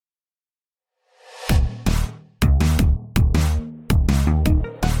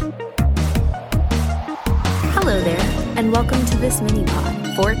and welcome to this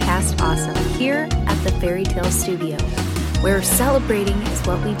mini-pod, Forecast Awesome, here at the Fairy Tale Studio, where celebrating is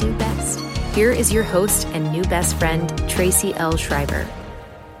what we do best. Here is your host and new best friend, Tracy L. Schreiber.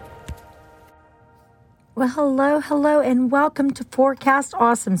 Well, hello, and welcome to Forecast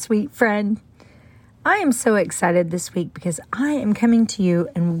Awesome, sweet friend. I am so excited this week because I am coming to you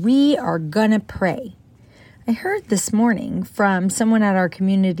and we are gonna pray. I heard this morning from someone at our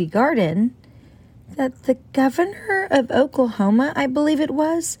community garden that the governor of Oklahoma, I believe it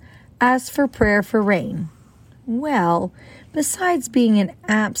was, asked for prayer for rain. Well, besides being an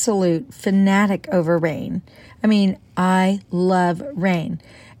absolute fanatic over rain, I love rain.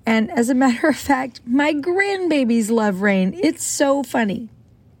 And as a matter of fact, my grandbabies love rain. It's so funny.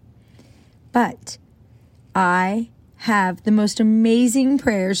 But I have the most amazing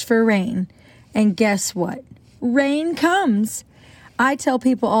prayers for rain. And guess what? Rain comes. I tell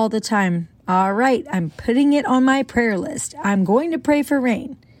people all the time, all right, I'm putting it on my prayer list. I'm going to pray for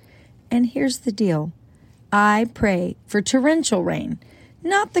rain. And here's the deal. I pray for torrential rain,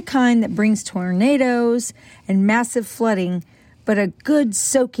 not the kind that brings tornadoes and massive flooding, but a good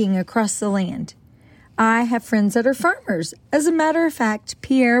soaking across the land. I have friends that are farmers. As a matter of fact,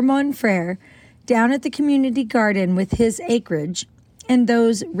 Pierre Monfrere, down at the community garden with his acreage, and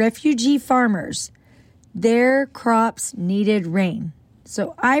those refugee farmers, their crops needed rain.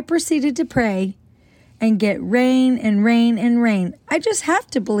 So I proceeded to pray and get rain and rain and rain. I just have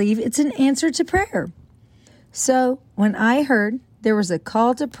to believe it's an answer to prayer. So when I heard there was a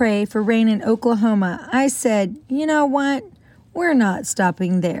call to pray for rain in Oklahoma, I said, you know what? We're not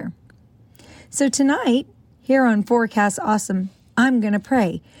stopping there. So tonight, here on Forecast Awesome, I'm going to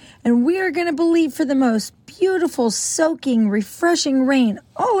pray. And we are going to believe for the most beautiful, soaking, refreshing rain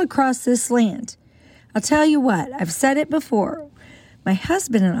all across this land. I'll tell you what, I've said it before. My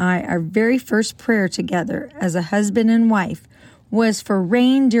husband and I, our very first prayer together as a husband and wife was for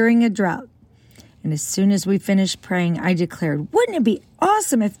rain during a drought. And as soon as we finished praying, I declared, wouldn't it be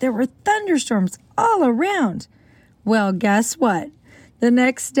awesome if there were thunderstorms all around? Well, guess what? The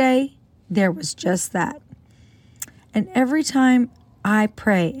next day, there was just that. And every time I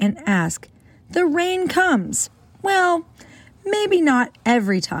pray and ask, the rain comes. Well, maybe not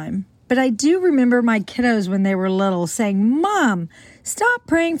every time, but I do remember my kiddos when they were little saying, Mom, stop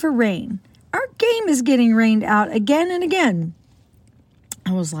praying for rain. Our game is getting rained out again and again.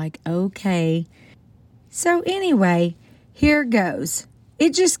 I was like, okay. So anyway, here goes.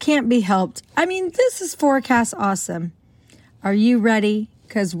 It just can't be helped. This is Forecast Awesome. Are you ready?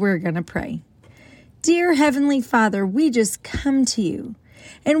 Because we're going to pray. Dear Heavenly Father, we just come to you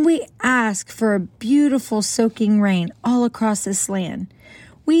and we ask for a beautiful soaking rain all across this land.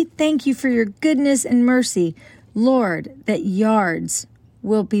 We thank you for your goodness and mercy, Lord, that yards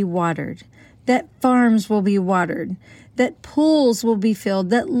will be watered, that farms will be watered, that pools will be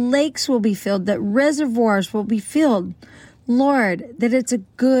filled, that lakes will be filled, that reservoirs will be filled. Lord, that it's a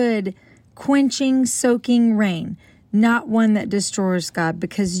good, quenching, soaking rain, not one that destroys, God,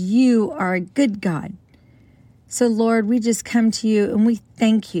 because you are a good God. So, Lord, we just come to you and we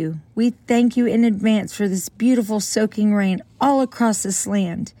thank you. We thank you in advance for this beautiful soaking rain all across this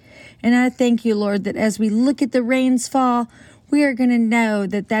land. And I thank you, Lord, that as we look at the rains fall, we are going to know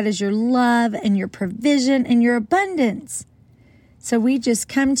that that is your love and your provision and your abundance. So we just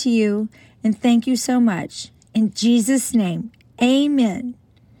come to you and thank you so much. In Jesus' name, amen.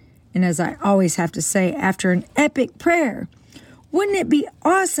 And as I always have to say after an epic prayer, wouldn't it be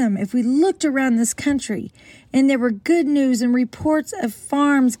awesome if we looked around this country and there were good news and reports of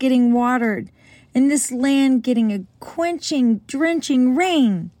farms getting watered and this land getting a quenching, drenching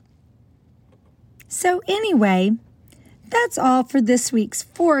rain? So anyway, that's all for this week's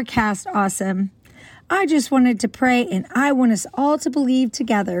Forecast Awesome. I just wanted to pray and I want us all to believe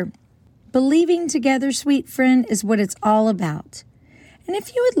together. Believing together, sweet friend, is what it's all about. And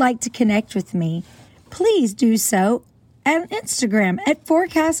if you would like to connect with me, please do so on Instagram at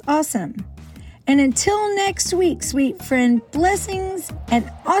Forecast Awesome. And until next week, sweet friend, blessings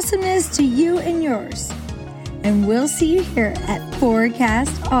and awesomeness to you and yours. And we'll see you here at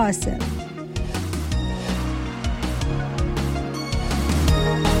Forecast Awesome.